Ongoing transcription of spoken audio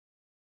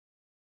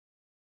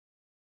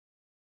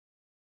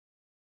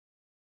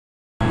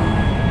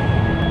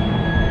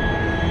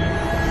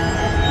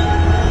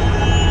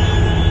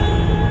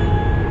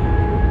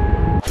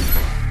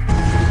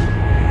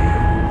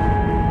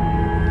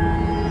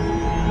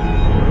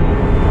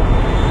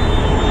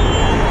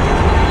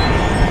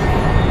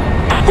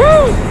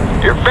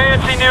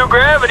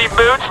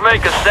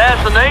make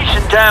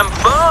assassination time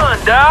fun,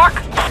 Doc.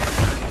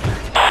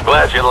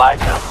 Glad you like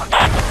them.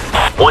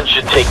 One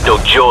should take no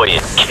joy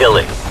in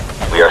killing.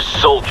 We are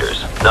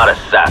soldiers, not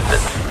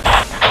assassins.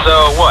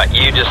 So what,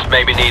 you just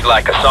maybe need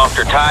like a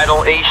softer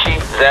title, Ishi?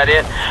 Is that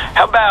it?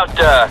 How about,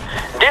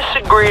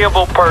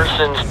 Disagreeable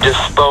Persons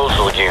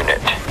Disposal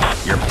Unit?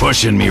 You're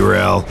pushing me,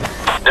 Rel.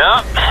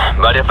 No,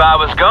 but if I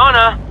was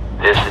gonna,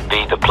 this would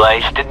be the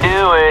place to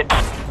do it.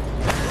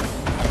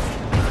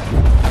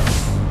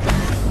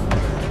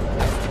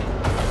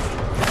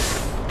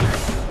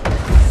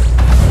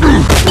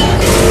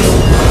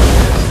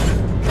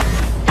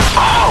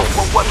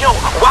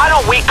 Why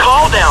don't we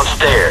call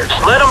downstairs?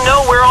 Let them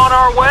know we're on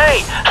our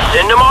way.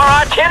 Send them our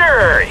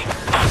itinerary.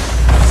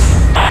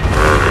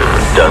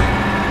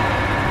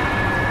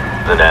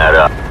 Doesn't add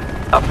up.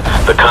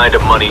 The kind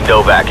of money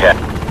Novak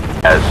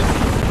has,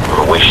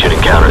 we should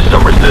encounter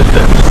some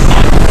resistance.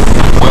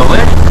 Well,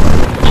 let's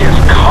just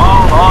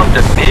call off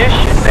the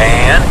mission,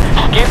 man.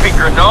 Skippy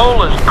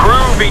Granola's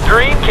groovy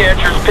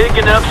dreamcatcher's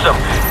picking up some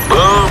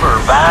boomer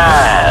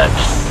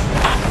vibes.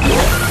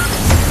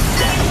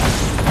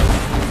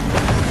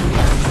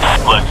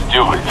 Let's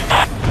do it.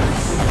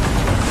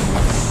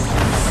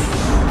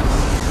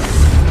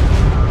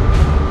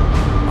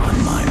 On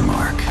my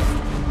mark.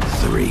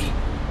 3,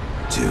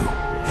 2, 1.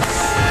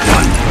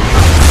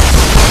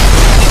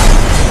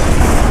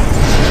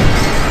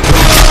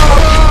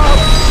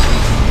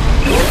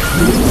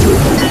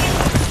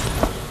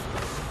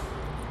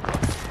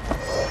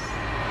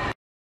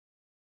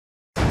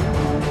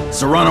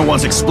 Serrano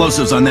wants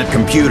explosives on that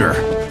computer.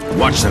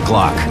 Watch the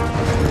clock.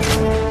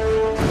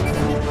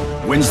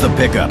 When's the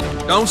pickup?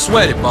 Don't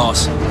sweat it,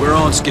 boss. We're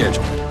on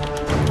schedule.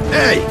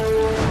 Hey!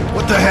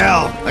 What the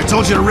hell? I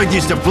told you to rig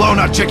these to blow,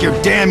 not check your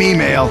damn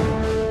email.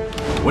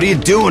 What are you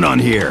doing on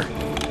here?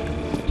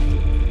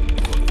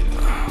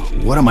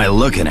 What am I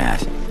looking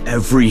at?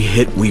 Every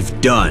hit we've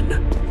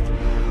done.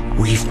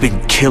 We've been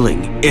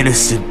killing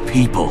innocent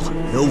people.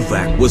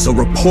 Novak was a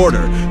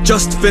reporter,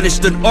 just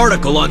finished an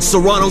article on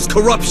Serrano's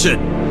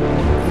corruption.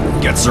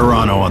 Get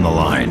Serrano on the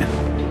line.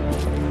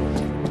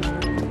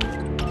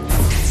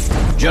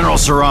 General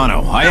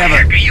Serrano, I have a... What the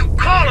heck are you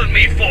calling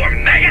me for,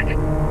 maggot?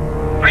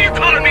 Are you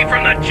calling me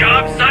from the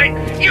job site?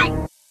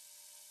 You...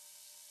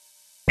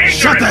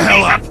 Shut the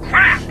hell up!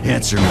 Crap.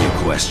 Answer me a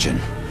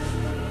question.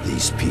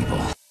 These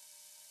people...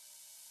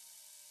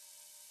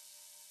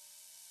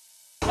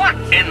 What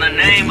in the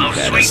name of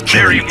That sweet is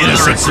killing Mary Mother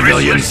innocent of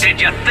civilians. Christmas did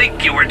you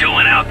think you were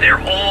doing out there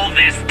all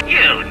this?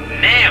 You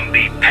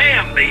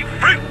namby-pamby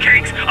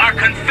fruitcakes are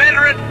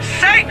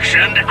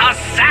Confederate-sanctioned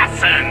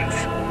assassins!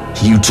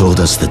 You told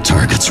us the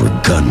targets were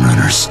gun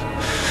runners,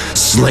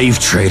 slave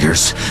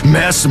traders,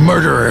 mass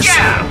murderers.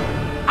 Yeah,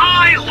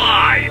 I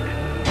lied.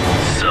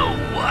 So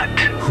what?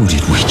 Who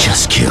did we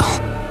just kill?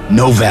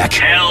 Novak.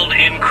 Held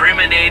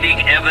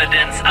incriminating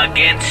evidence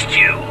against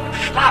you.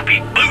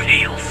 Sloppy boot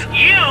heels.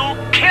 You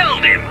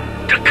killed him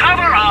to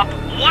cover up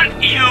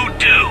what you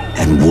do.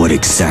 And what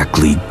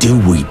exactly do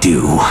we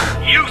do?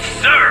 You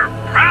serve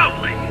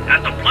proudly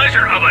at the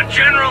pleasure of a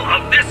general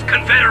of this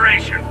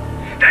confederation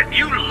that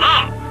you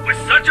love with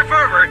such a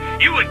fervor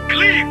you would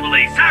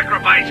gleefully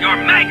sacrifice your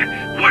maggot,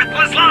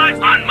 worthless lives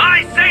on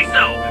my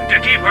say-so to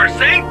keep her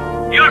safe,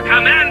 your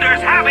commanders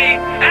happy,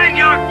 and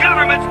your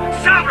government's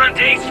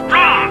sovereignty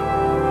strong.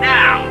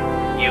 Now,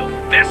 you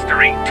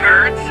festering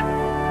turds,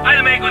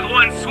 either make with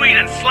one sweet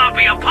and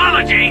sloppy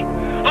apology,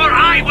 or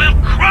I will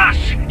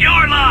crush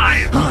your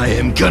lives! I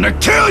am gonna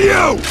kill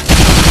you!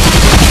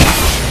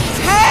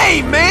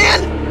 Hey,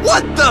 man!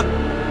 What the...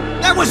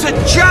 That was a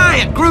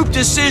giant group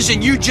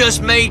decision you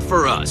just made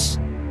for us.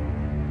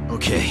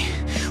 Okay,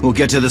 we'll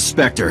get to the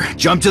Spectre.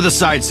 Jump to the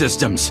side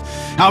systems.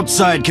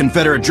 Outside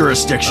Confederate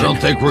jurisdiction. I don't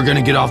think we're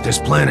gonna get off this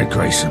planet,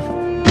 Grayson.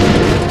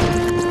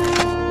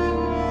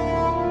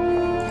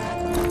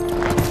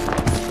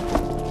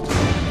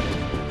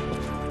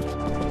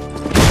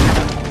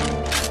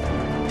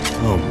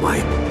 Oh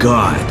my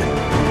God.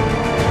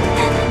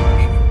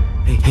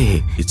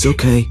 Hey, it's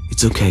okay,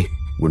 it's okay.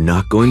 We're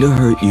not going to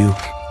hurt you.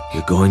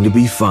 You're going to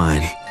be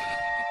fine.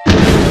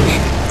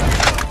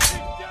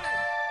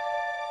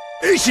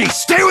 Ishi,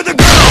 stay with the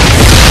girl!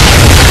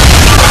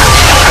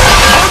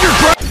 Hold your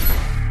breath!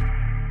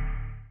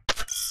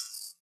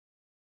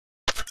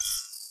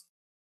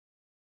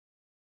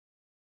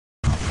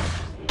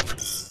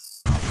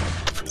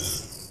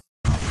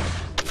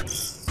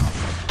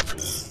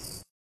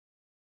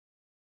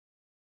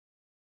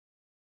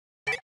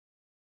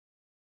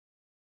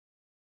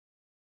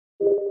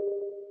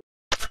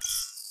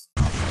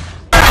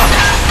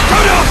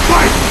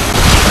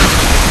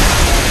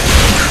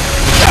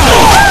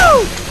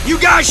 You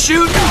guys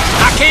shooting?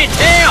 I can't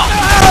tell!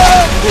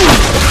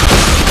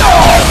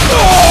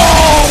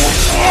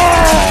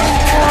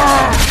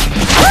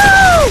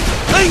 Woo!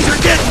 Things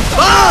are getting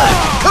fun!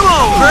 Come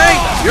on, Gray!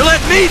 You're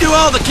letting me do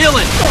all the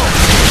killing!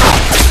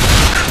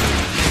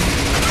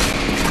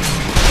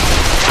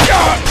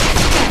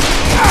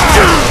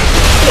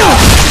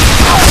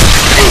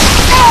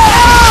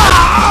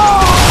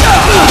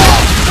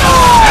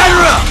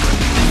 Batter up!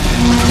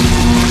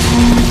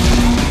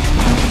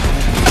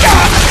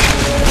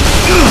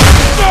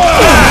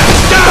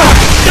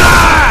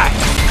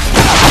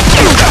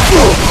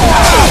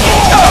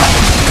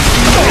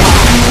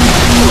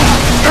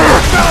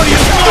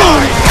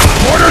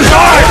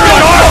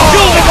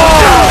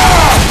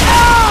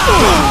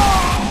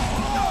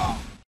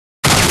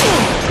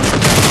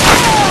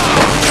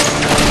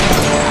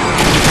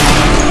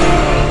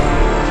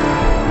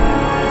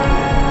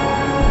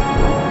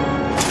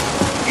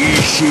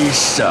 Ishi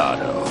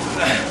Sato.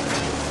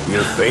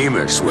 You're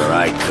famous where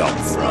I come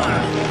from.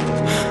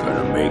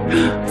 Gonna make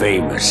me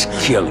famous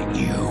killing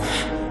you.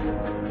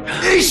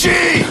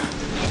 Ishi!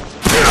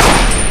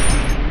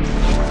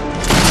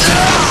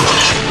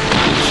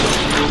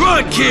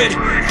 Run, kid!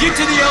 Get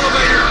to the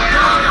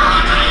elevator!